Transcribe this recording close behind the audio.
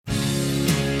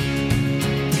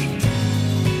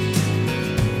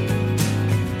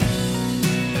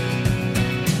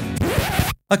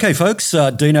Okay, folks,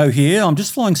 Dino here. I'm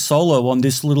just flying solo on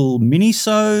this little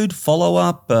mini-sode,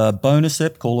 follow-up, bonus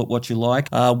ep, call it what you like.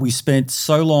 We spent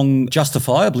so long,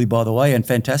 justifiably, by the way, and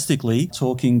fantastically,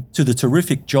 talking to the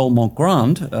terrific Joel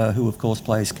Montgrand, who, of course,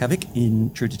 plays Kavik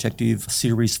in True Detective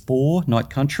Series 4, Night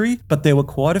Country. But there were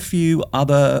quite a few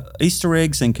other Easter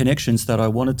eggs and connections that I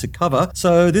wanted to cover.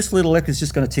 So this little ep is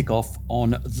just going to tick off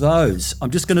on those.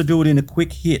 I'm just going to do it in a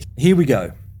quick hit. Here we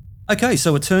go. Okay,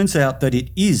 so it turns out that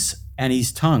it is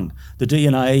Annie's tongue. The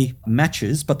DNA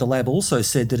matches, but the lab also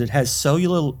said that it has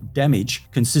cellular damage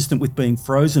consistent with being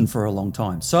frozen for a long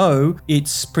time. So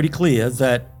it's pretty clear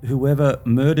that whoever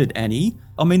murdered Annie,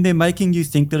 they're making you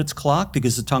think that it's Clark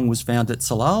because the tongue was found at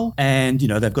Salal and,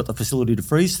 they've got the facility to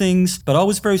freeze things. But I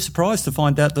was very surprised to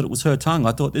find out that it was her tongue.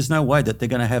 I thought there's no way that they're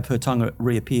going to have her tongue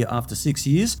reappear after 6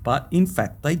 years, but in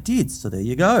fact they did. So there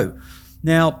you go.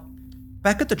 Now,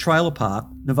 back at the trailer park,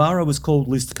 Navarro has called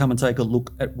Liz to come and take a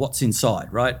look at what's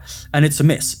inside, right? And it's a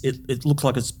mess. It looks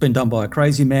like it's been done by a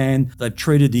crazy man. They've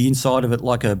treated the inside of it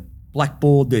like a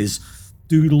blackboard. There's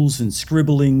doodles and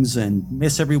scribblings and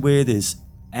mess everywhere. There's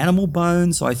animal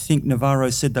bones. I think Navarro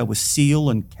said they were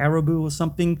seal and caribou or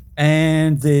something.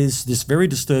 And there's this very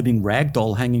disturbing rag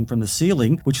doll hanging from the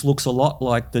ceiling, which looks a lot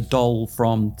like the doll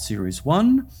from Series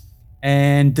 1.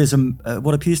 And there's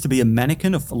what appears to be a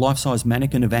life-size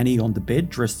mannequin of Annie on the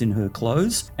bed, dressed in her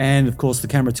clothes. And of course, the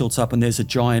camera tilts up and there's a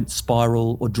giant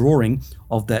spiral or drawing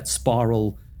of that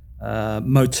spiral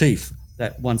motif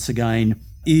that once again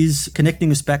is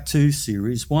connecting us back to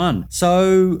Series 1.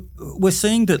 So we're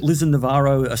seeing that Liz and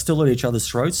Navarro are still at each other's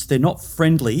throats. They're not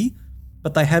friendly,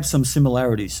 but they have some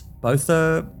similarities. Both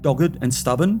are dogged and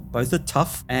stubborn, both are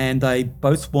tough, and they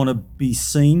both want to be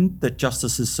seen that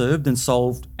justice is served and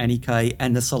solved Annie K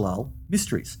and the Salal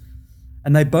mysteries.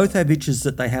 And they both have itches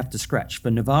that they have to scratch.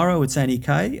 For Navarro, it's Annie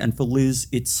K, and for Liz,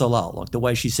 it's Salal. Like the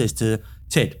way she says to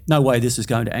Ted, no way this is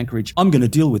going to Anchorage. I'm going to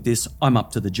deal with this. I'm up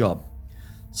to the job.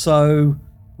 So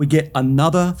we get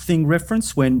another thing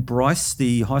reference when Bryce,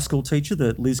 the high school teacher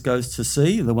that Liz goes to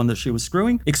see, the one that she was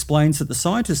screwing, explains that the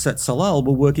scientists at Salal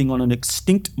were working on an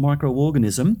extinct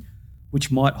microorganism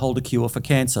which might hold a cure for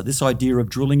cancer. This idea of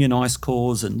drilling in ice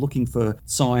cores and looking for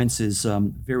science is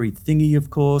very thingy,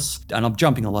 of course. And I'm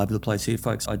jumping all over the place here,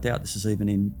 folks. I doubt this is even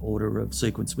in order of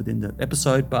sequence within the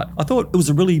episode, but I thought it was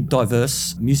a really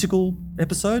diverse musical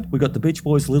episode. We got the Beach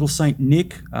Boys' Little Saint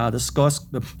Nick,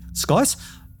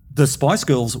 the Spice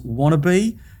Girls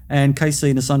Wannabe, and KC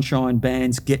and the Sunshine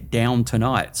Band's Get Down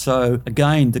Tonight. So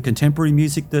again, the contemporary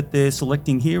music that they're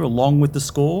selecting here along with the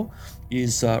score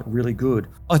is really good.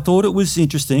 I thought it was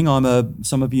interesting.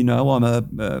 Some of you know, I'm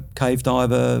a cave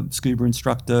diver, scuba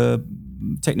instructor,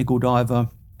 technical diver.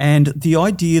 And the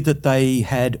idea that they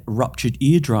had ruptured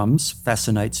eardrums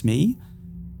fascinates me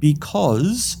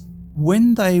because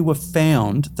when they were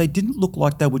found, they didn't look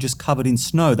like they were just covered in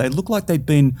snow. They looked like they'd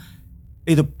been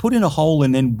either put in a hole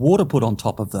and then water put on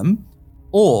top of them,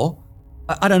 or,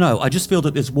 I don't know, I just feel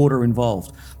that there's water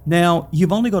involved. Now,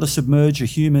 you've only got to submerge a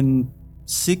human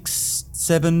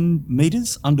 6-7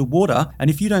 meters underwater, and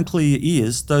if you don't clear your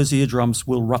ears, those eardrums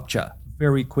will rupture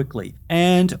very quickly.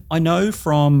 And I know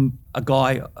from a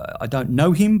guy, I don't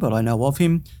know him, but I know of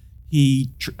him,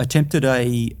 he attempted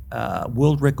a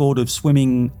world record of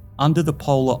swimming under the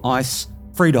polar ice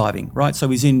freediving, right? So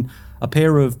he's in a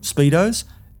pair of Speedos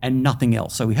and nothing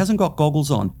else. So he hasn't got goggles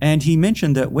on. And he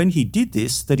mentioned that when he did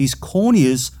this, that his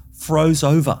corneas froze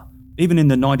over, even in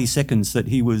the 90 seconds that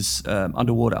he was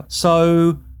underwater.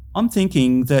 So I'm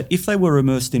thinking that if they were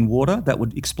immersed in water, that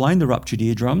would explain the ruptured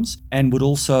eardrums and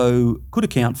could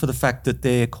account for the fact that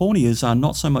their corneas are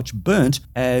not so much burnt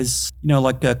as,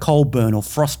 like a coal burn or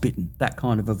frostbitten, that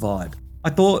kind of a vibe. I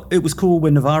thought it was cool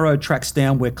when Navarro tracks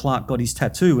down where Clark got his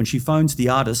tattoo and she phones the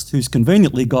artist who's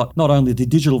conveniently got not only the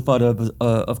digital photo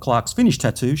of Clark's finished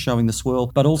tattoo showing the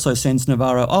swirl, but also sends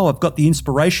Navarro, I've got the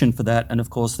inspiration for that. And of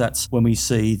course, that's when we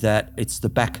see that it's the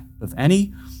back of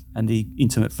Annie and the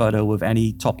intimate photo of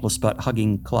Annie topless but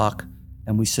hugging Clark.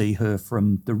 And we see her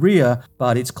from the rear,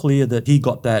 but it's clear that he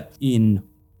got that in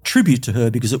tribute to her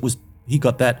because he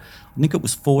got that, I think it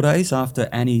was 4 days after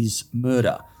Annie's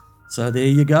murder. So there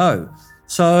you go.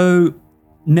 So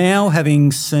now,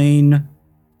 having seen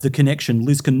the connection,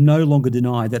 Liz can no longer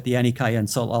deny that the Annie K and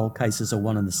Salal cases are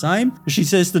one and the same. She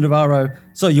says to Navarro,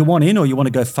 so you want in or you want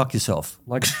to go fuck yourself?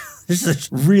 Like, this is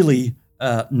really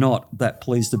not that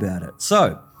pleased about it.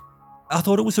 So I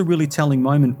thought it was a really telling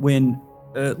moment when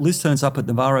Liz turns up at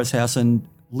Navarro's house and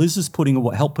Liz is putting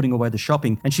away the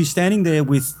shopping, and she's standing there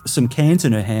with some cans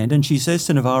in her hand, and she says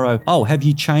to Navarro, have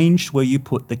you changed where you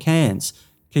put the cans?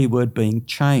 Keyword being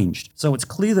changed. So it's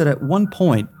clear that at one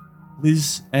point,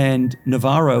 Liz and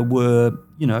Navarro were,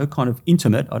 kind of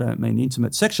intimate. I don't mean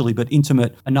intimate sexually, but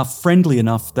intimate enough, friendly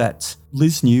enough that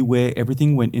Liz knew where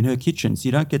everything went in her kitchen. So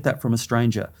you don't get that from a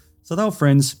stranger. So they were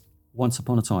friends once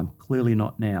upon a time, clearly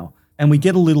not now. And we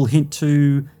get a little hint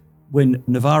to when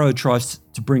Navarro tries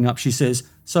to bring up, she says,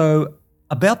 so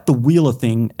about the Wheeler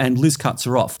thing, and Liz cuts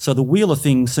her off. So the Wheeler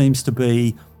thing seems to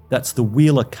be, that's the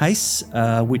Wheeler case,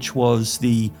 which was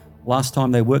the last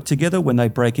time they worked together when they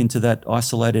break into that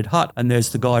isolated hut. And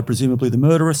there's the guy, presumably the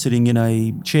murderer, sitting in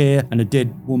a chair and a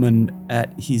dead woman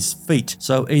at his feet.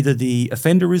 So either the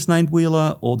offender is named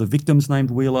Wheeler or the victim's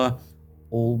named Wheeler.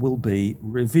 All will be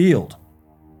revealed.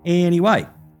 Anyway,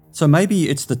 so maybe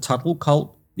it's the Tuttle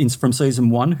cult from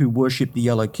season 1 who worship the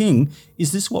Yellow King.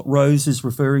 Is this what Rose is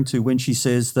referring to when she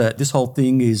says that this whole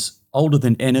thing is older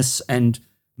than Ennis and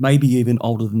maybe even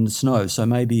older than the snow? So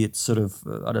maybe it's sort of,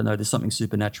 I don't know, there's something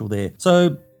supernatural there.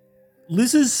 So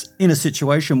Liz is in a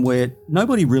situation where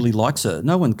nobody really likes her.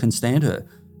 No one can stand her.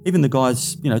 Even the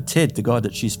guys, Ted, the guy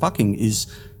that she's fucking,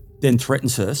 then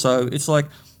threatens her. So it's like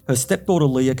her stepdaughter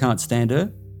Leah can't stand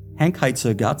her. Hank hates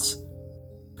her guts.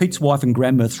 Pete's wife and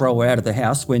grandma throw her out of the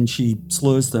house when she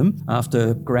slurs them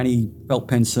after Granny felt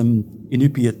pen some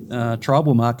Inupiat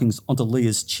tribal markings onto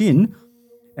Leah's chin.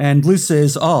 And Liz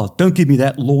says, oh, don't give me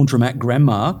that laundromat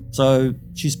grandma. So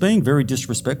she's being very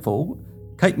disrespectful.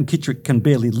 Kate and Kittrick can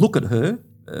barely look at her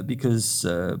because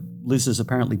Liz has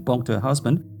apparently bonked her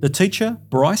husband. The teacher,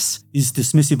 Bryce, is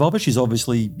dismissive of her. She's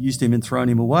obviously used him and thrown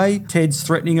him away. Ted's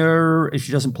threatening her if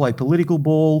she doesn't play political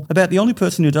ball. About the only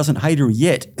person who doesn't hate her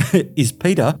yet is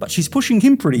Peter, but she's pushing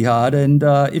him pretty hard. And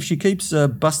if she keeps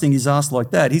busting his ass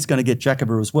like that, he's going to get jack of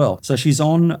her as well. So she's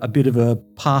on a bit of a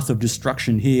path of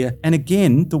destruction here. And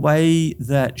again, the way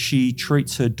that she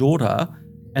treats her daughter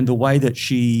and the way that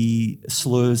she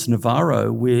slurs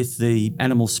Navarro with the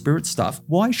animal spirit stuff,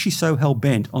 why is she so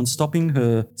hell-bent on stopping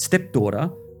her stepdaughter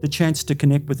the chance to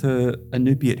connect with her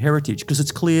Inupiat heritage? Because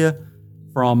it's clear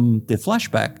from the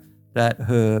flashback that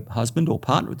her husband or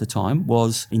partner at the time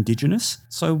was Indigenous.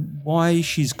 So why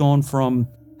she's gone from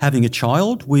having a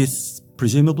child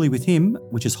presumably with him,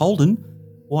 which is Holden,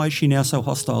 why is she now so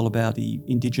hostile about the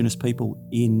Indigenous people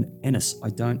in Ennis? I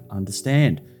don't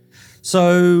understand.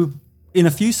 So in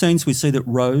a few scenes, we see that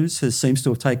Rose seems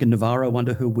to have taken Navarro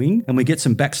under her wing, and we get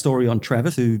some backstory on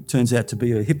Travis, who turns out to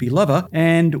be a hippie lover.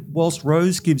 And whilst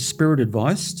Rose gives spirit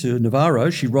advice to Navarro,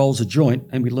 she rolls a joint,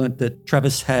 and we learnt that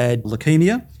Travis had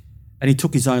leukemia, and he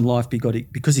took his own life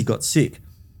because he got sick.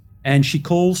 And she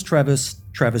calls Travis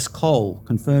Cole,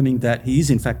 confirming that he is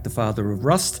in fact the father of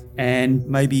Rust, and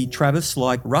maybe Travis,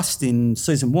 like Rust in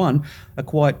season 1, are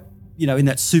quite in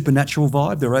that supernatural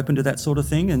vibe. They're open to that sort of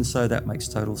thing, and so that makes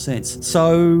total sense.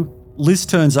 So Liz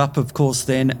turns up, of course,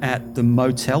 then at the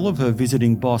motel of her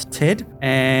visiting boss, Ted,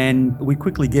 and we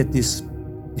quickly get this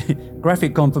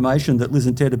graphic confirmation that Liz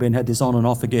and Ted have had this on and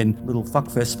off again, little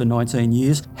fuckfest for 19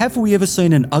 years. Have we ever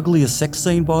seen an uglier sex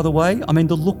scene, by the way? I mean,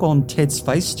 the look on Ted's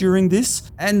face during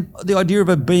this, and the idea of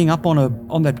her being up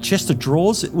on that chest of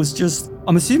drawers, it was just,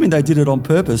 I'm assuming they did it on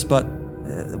purpose, but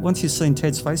once you've seen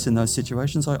Ted's face in those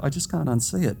situations, I just can't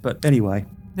unsee it. But anyway.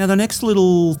 Now, the next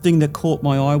little thing that caught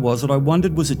my eye was that I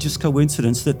wondered, was it just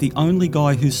coincidence that the only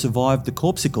guy who survived the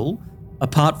corpsicle,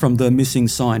 apart from the missing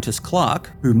scientist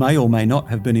Clark, who may or may not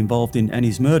have been involved in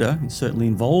Annie's murder, he's certainly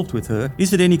involved with her,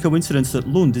 is it any coincidence that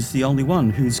Lund is the only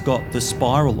one who's got the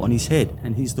spiral on his head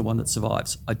and he's the one that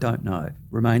survives? I don't know.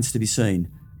 Remains to be seen.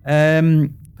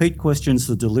 Pete questions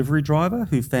the delivery driver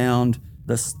who found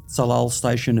the Salal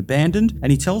station abandoned,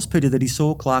 and he tells Peter that he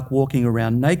saw Clark walking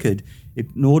around naked,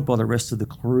 ignored by the rest of the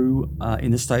crew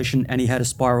in the station, and he had a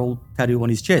spiral tattoo on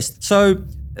his chest. So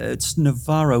it's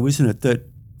Navarro, isn't it, that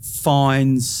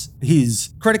finds his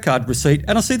credit card receipt,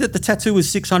 and I see that the tattoo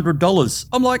is $600.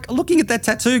 I'm like looking at that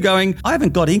tattoo going, I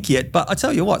haven't got ink yet, but I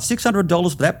tell you what,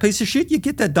 $600 for that piece of shit, you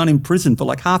get that done in prison for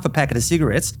like half a packet of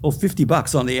cigarettes or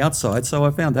 $50 on the outside. So I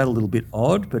found that a little bit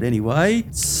odd, but anyway,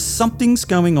 something's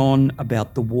going on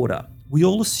about the water. We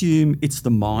all assume it's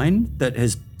the mine that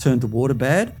has turned the water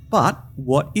bad, but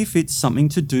what if it's something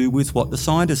to do with what the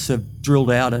scientists have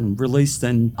drilled out and released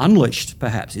and unleashed,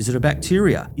 perhaps? Is it a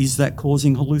bacteria? Is that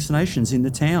causing hallucinations in the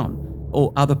town?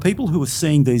 Or are the people who are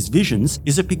seeing these visions,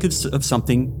 is it because of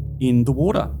something in the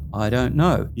water? I don't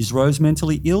know. Is Rose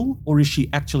mentally ill, or is she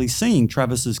actually seeing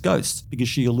Travis's ghost? Because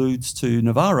she alludes to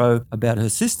Navarro about her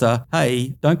sister,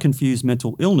 hey, don't confuse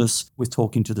mental illness with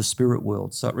talking to the spirit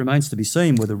world. So it remains to be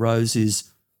seen whether Rose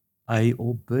is A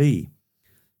or B.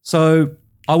 So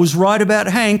I was right about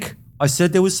Hank. I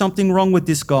said there was something wrong with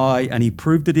this guy, and he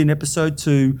proved it in episode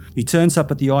 2. He turns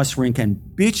up at the ice rink and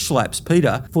bitch slaps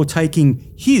Peter for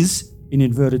taking his, in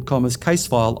inverted commas, case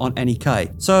file on Annie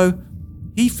Kay. So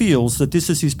He feels that this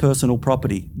is his personal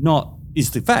property, not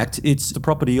is the fact it's the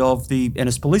property of the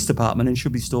Ennis Police Department and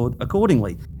should be stored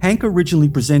accordingly. Hank originally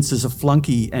presents as a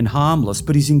flunky and harmless,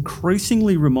 but he's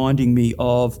increasingly reminding me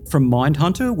of from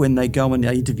Mindhunter when they go and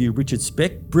they interview Richard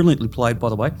Speck, brilliantly played, by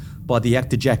the way, by the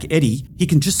actor Jack Eddy. He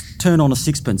can just turn on a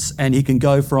sixpence and he can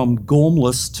go from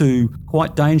gormless to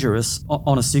quite dangerous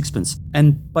on a sixpence.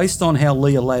 And based on how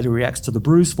Leah later reacts to the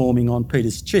bruise forming on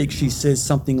Peter's cheek, she says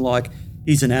something like,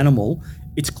 "He's an animal."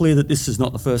 It's clear that this is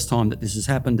not the first time that this has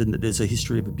happened and that there's a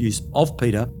history of abuse of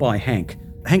Peter by Hank.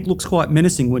 Hank looks quite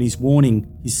menacing when he's warning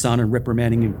his son and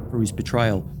reprimanding him for his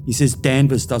betrayal. He says,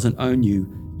 "Danvers doesn't own you.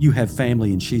 You have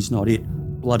family and she's not it.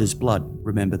 Blood is blood.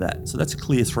 Remember that." So that's a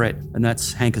clear threat, and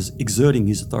that's Hank is exerting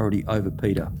his authority over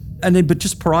Peter. And then, but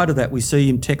just prior to that, we see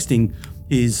him texting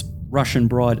his Russian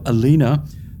bride, Alina,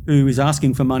 who is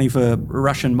asking for money for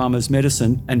Russian mama's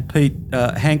medicine, and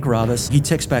Hank he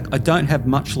texts back, "I don't have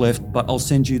much left, but I'll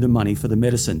send you the money for the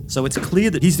medicine." So it's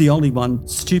clear that he's the only one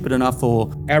stupid enough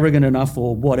or arrogant enough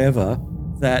or whatever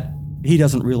that he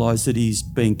doesn't realise that he's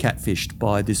being catfished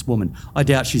by this woman. I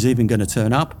doubt she's even going to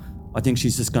turn up. I think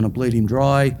she's just going to bleed him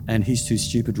dry, and he's too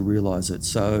stupid to realise it.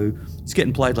 So he's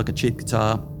getting played like a cheap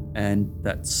guitar, and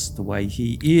that's the way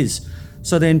he is.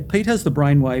 So then Pete has the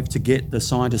brainwave to get the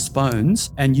scientist's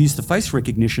phones and use the face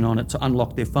recognition on it to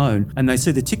unlock their phone. And they see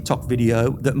the TikTok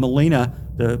video that Melina,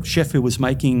 the chef who was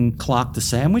making Clark the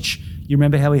sandwich, you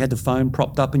remember how he had the phone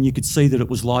propped up and you could see that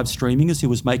it was live streaming as he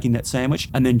was making that sandwich?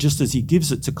 And then just as he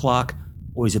gives it to Clark,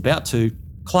 or he's about to,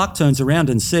 Clark turns around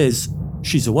and says,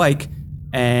 "She's awake,"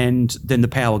 and then the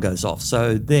power goes off.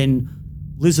 So then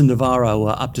Liz and Navarro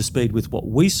are up to speed with what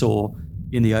we saw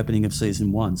in the opening of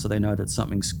season 1, so they know that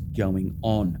something's going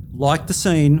on. Like the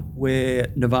scene where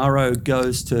Navarro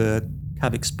goes to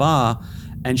Kavik's bar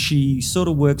and she sort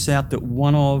of works out that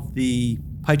one of the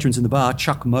patrons in the bar,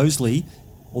 Chuck Mosley,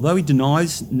 although he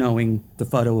denies knowing the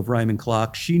photo of Raymond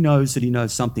Clark, she knows that he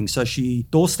knows something. So she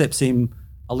doorsteps him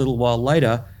a little while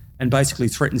later and basically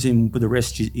threatens him with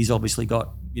arrest. He's obviously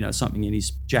got, something in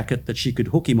his jacket that she could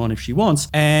hook him on if she wants.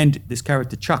 And this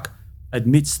character, Chuck,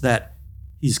 admits that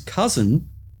his cousin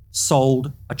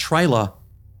sold a trailer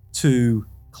to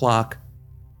Clark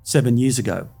 7 years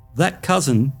ago. That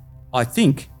cousin, I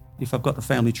think, if I've got the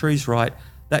family trees right,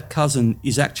 that cousin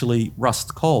is actually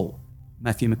Rust Cole,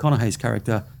 Matthew McConaughey's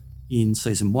character in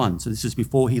season 1. So this is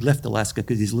before he left Alaska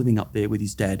because he's living up there with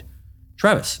his dad,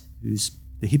 Travis, who's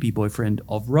the hippie boyfriend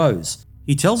of Rose.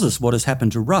 He tells us what has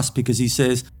happened to Rust because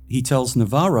he tells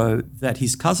Navarro that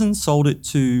his cousin sold it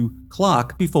to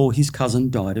Clark before his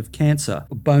cousin died of cancer,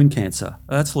 bone cancer.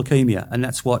 That's leukemia, and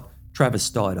that's what Travis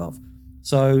died of.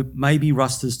 So maybe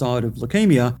Rust has died of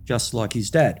leukemia just like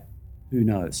his dad. Who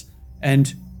knows?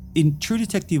 And in True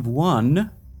Detective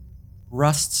 1,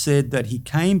 Rust said that he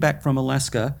came back from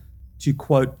Alaska to,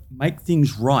 quote, make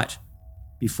things right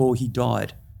before he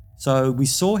died. So we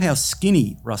saw how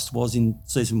skinny Rust was in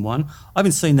season 1. I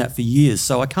haven't seen that for years,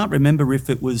 so I can't remember if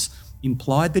it was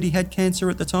implied that he had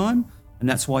cancer at the time, and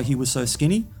that's why he was so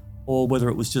skinny, or whether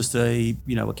it was just a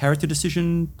character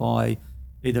decision by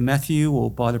either Matthew or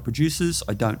by the producers.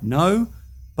 I don't know.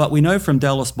 But we know from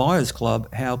Dallas Buyers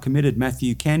Club how committed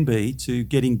Matthew can be to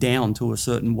getting down to a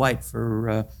certain weight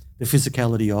for the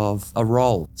physicality of a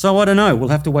role. So I don't know. We'll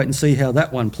have to wait and see how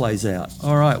that one plays out.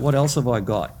 All right, what else have I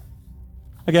got?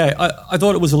 Okay, I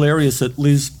thought it was hilarious that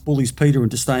Liz bullies Peter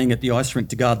into staying at the ice rink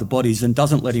to guard the bodies and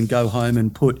doesn't let him go home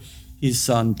and put his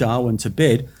son Darwin to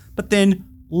bed. But then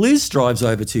Liz drives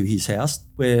over to his house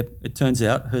where it turns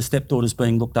out her stepdaughter's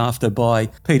being looked after by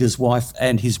Peter's wife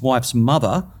and his wife's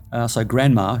mother, so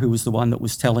Grandma, who was the one that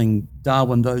was telling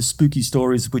Darwin those spooky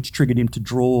stories which triggered him to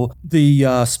draw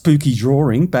the spooky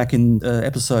drawing back in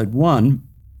episode 1.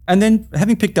 And then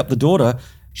having picked up the daughter,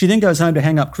 she then goes home to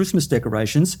hang up Christmas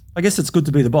decorations. I guess it's good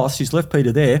to be the boss. She's left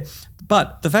Peter there.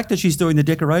 But the fact that she's doing the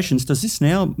decorations, does this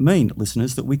now mean,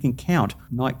 listeners, that we can count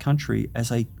Night Country as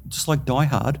just like Die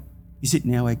Hard, is it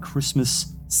now a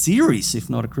Christmas series, if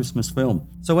not a Christmas film?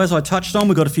 So as I touched on,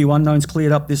 we got a few unknowns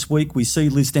cleared up this week. We see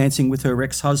Liz dancing with her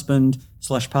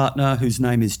ex-husband/partner, whose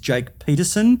name is Jake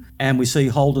Peterson. And we see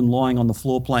Holden lying on the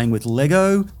floor playing with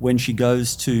Lego when she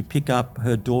goes to pick up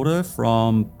her daughter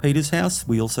from Peter's house.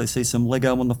 We also see some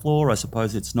Lego on the floor. I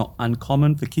suppose it's not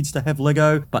uncommon for kids to have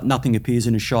Lego, but nothing appears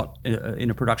in a shot in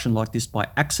a production like this by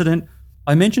accident.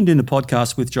 I mentioned in the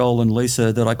podcast with Joel and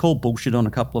Lisa that I call bullshit on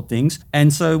a couple of things.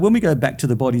 And so when we go back to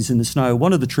the bodies in the snow,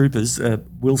 one of the troopers,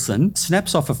 Wilson,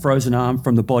 snaps off a frozen arm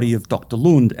from the body of Dr.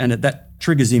 Lund, and that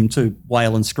triggers him to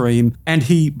wail and scream. And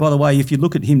he, by the way, if you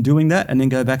look at him doing that and then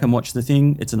go back and watch the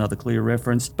thing, it's another clear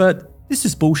reference. But this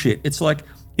is bullshit. It's like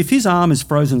If his arm is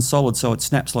frozen solid so it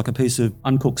snaps like a piece of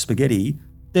uncooked spaghetti,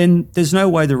 then there's no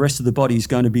way the rest of the body is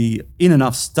going to be in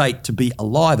enough state to be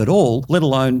alive at all, let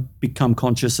alone become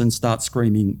conscious and start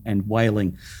screaming and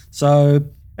wailing. So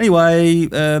anyway,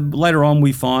 later on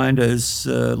we find as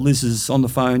Liz is on the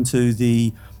phone to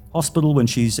the hospital when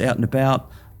she's out and about,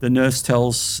 the nurse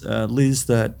tells Liz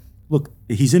that, look,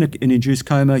 he's in an induced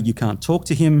coma, you can't talk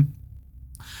to him.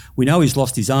 We know he's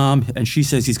lost his arm, and she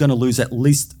says he's going to lose at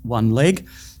least one leg.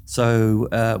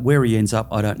 So where he ends up,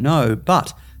 I don't know.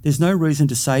 But there's no reason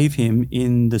to save him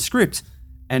in the script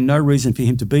and no reason for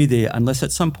him to be there unless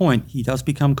at some point he does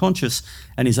become conscious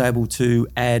and is able to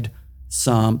add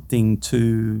something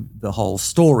to the whole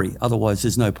story. Otherwise,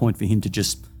 there's no point for him to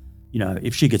just,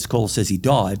 if she gets called, says he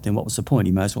died, then what was the point?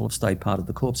 He may as well have stayed part of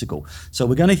the corpsicle. So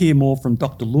we're going to hear more from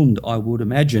Dr. Lund, I would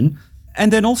imagine.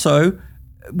 And then also,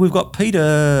 we've got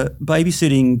Peter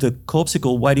babysitting the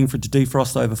corpsicle, waiting for it to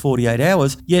defrost over 48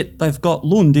 hours, yet they've got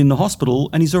Lund in the hospital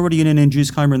and he's already in an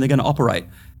induced coma and they're going to operate.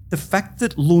 The fact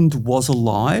that Lund was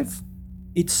alive,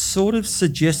 it sort of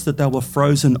suggests that they were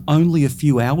frozen only a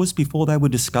few hours before they were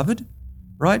discovered,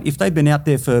 right? If they'd been out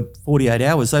there for 48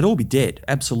 hours, they'd all be dead,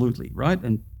 absolutely, right?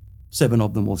 And 7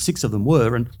 of them or 6 of them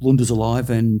were, and Lund is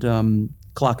alive and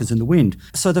Clark is in the wind.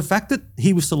 So the fact that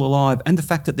he was still alive and the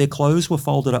fact that their clothes were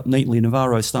folded up neatly,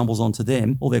 Navarro stumbles onto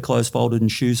them, all their clothes folded and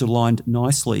shoes aligned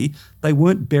nicely. They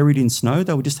weren't buried in snow.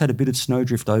 They just had a bit of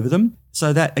snowdrift over them.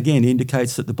 So that, again,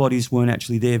 indicates that the bodies weren't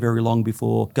actually there very long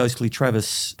before ghostly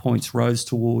Travis points rose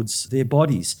towards their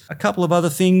bodies. A couple of other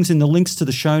things in the links to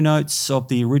the show notes of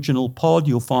the original pod.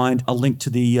 You'll find a link to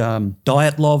the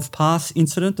Dyatlov Pass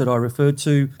incident that I referred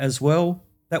to as well.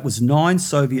 That was 9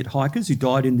 Soviet hikers who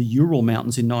died in the Ural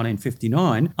Mountains in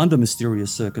 1959 under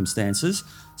mysterious circumstances.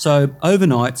 So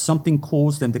overnight, something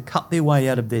caused them to cut their way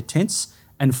out of their tents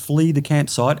and flee the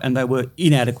campsite, and they were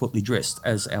inadequately dressed,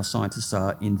 as our scientists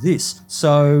are in this.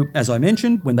 So, as I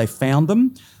mentioned, when they found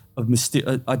them,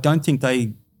 I don't think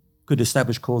they could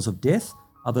establish cause of death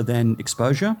other than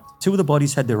exposure. 2 of the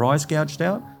bodies had their eyes gouged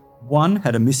out. 1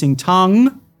 had a missing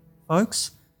tongue,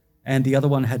 folks. And the other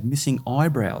one had missing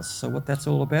eyebrows. So what that's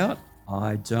all about,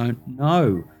 I don't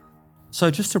know.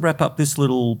 So just to wrap up this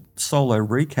little solo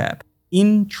recap,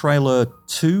 in trailer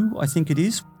 2, I think it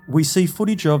is, we see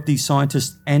footage of the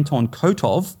scientist Anton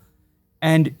Kotov,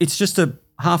 and it's just a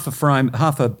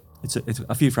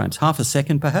few frames, half a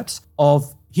second perhaps,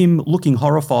 of him looking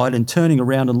horrified and turning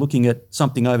around and looking at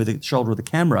something over the shoulder of the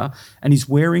camera, and he's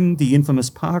wearing the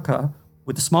infamous parka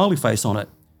with the smiley face on it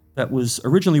that was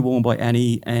originally worn by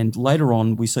Annie and later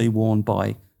on we see worn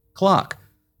by Clark.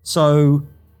 So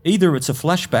either it's a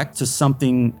flashback to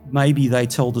something, maybe they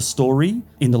tell the story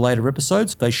in the later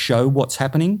episodes. They show what's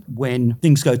happening when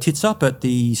things go tits up at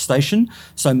the station.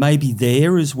 So maybe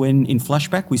there is when in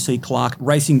flashback we see Clark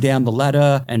racing down the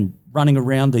ladder and running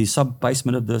around the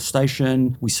sub-basement of the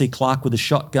station. We see Clark with a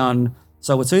shotgun.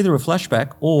 So it's either a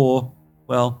flashback or,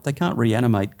 well, they can't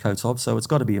reanimate Kotov, so it's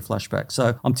got to be a flashback.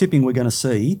 So I'm tipping we're going to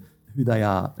see who they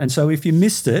are. And so if you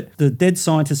missed it, the dead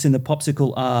scientists in the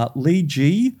popsicle are Lee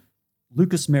G,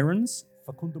 Lucas Merens,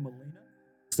 Facundo Molina,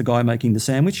 it's the guy making the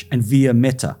sandwich, and Via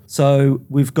Meta. So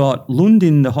we've got Lund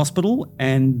in the hospital,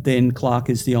 and then Clark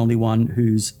is the only one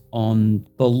who's on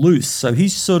the loose. So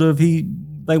he's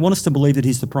they want us to believe that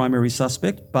he's the primary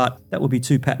suspect, but that would be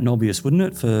too patent obvious, wouldn't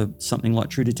it, for something like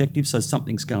True Detective? So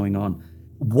something's going on.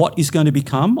 What is going to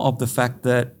become of the fact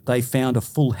that they found a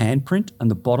full handprint on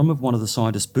the bottom of one of the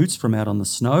scientist's boots from out on the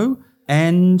snow?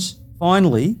 And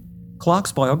finally,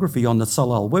 Clark's biography on the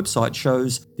Salal website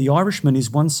shows the Irishman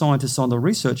is one scientist on the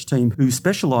research team who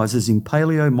specialises in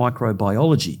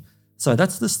paleomicrobiology. So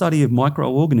that's the study of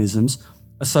microorganisms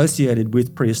associated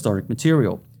with prehistoric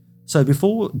material. So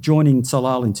before joining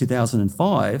Salal in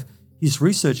 2005, his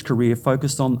research career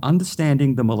focused on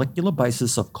understanding the molecular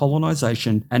basis of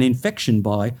colonisation and infection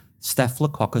by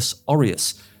Staphylococcus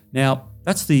aureus. Now,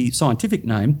 that's the scientific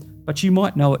name, but you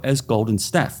might know it as golden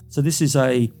staph. So this is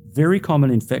a very common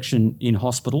infection in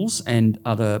hospitals and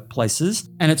other places,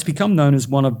 and it's become known as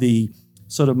one of the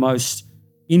sort of most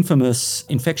infamous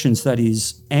infections that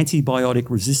is antibiotic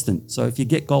resistant. So if you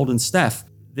get golden staph,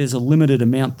 there's a limited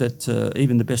amount that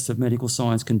even the best of medical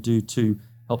science can do to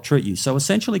help treat you. So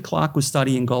essentially, Clark was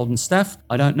studying golden staph.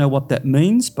 I don't know what that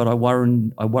means, but I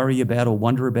worry about or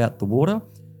wonder about the water.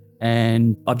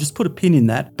 And I've just put a pin in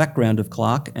that background of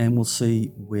Clark, and we'll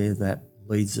see where that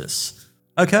leads us.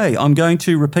 Okay, I'm going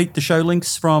to repeat the show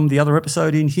links from the other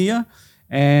episode in here,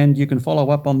 and you can follow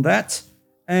up on that.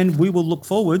 And we will look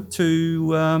forward to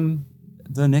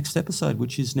the next episode,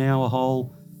 which is now a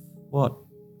whole,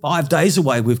 5 days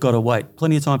away we've got to wait.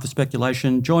 Plenty of time for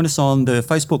speculation. Join us on the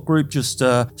Facebook group. Just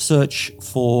search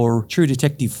for True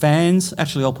Detective fans.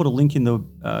 Actually, I'll put a link in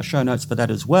the show notes for that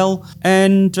as well.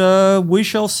 And we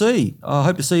shall see. I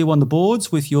hope to see you on the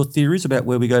boards with your theories about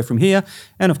where we go from here.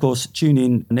 And of course, tune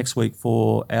in next week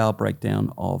for our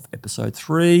breakdown of episode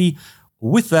 3.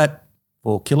 With that,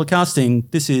 for Killer Casting,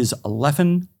 this is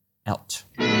Laffin out.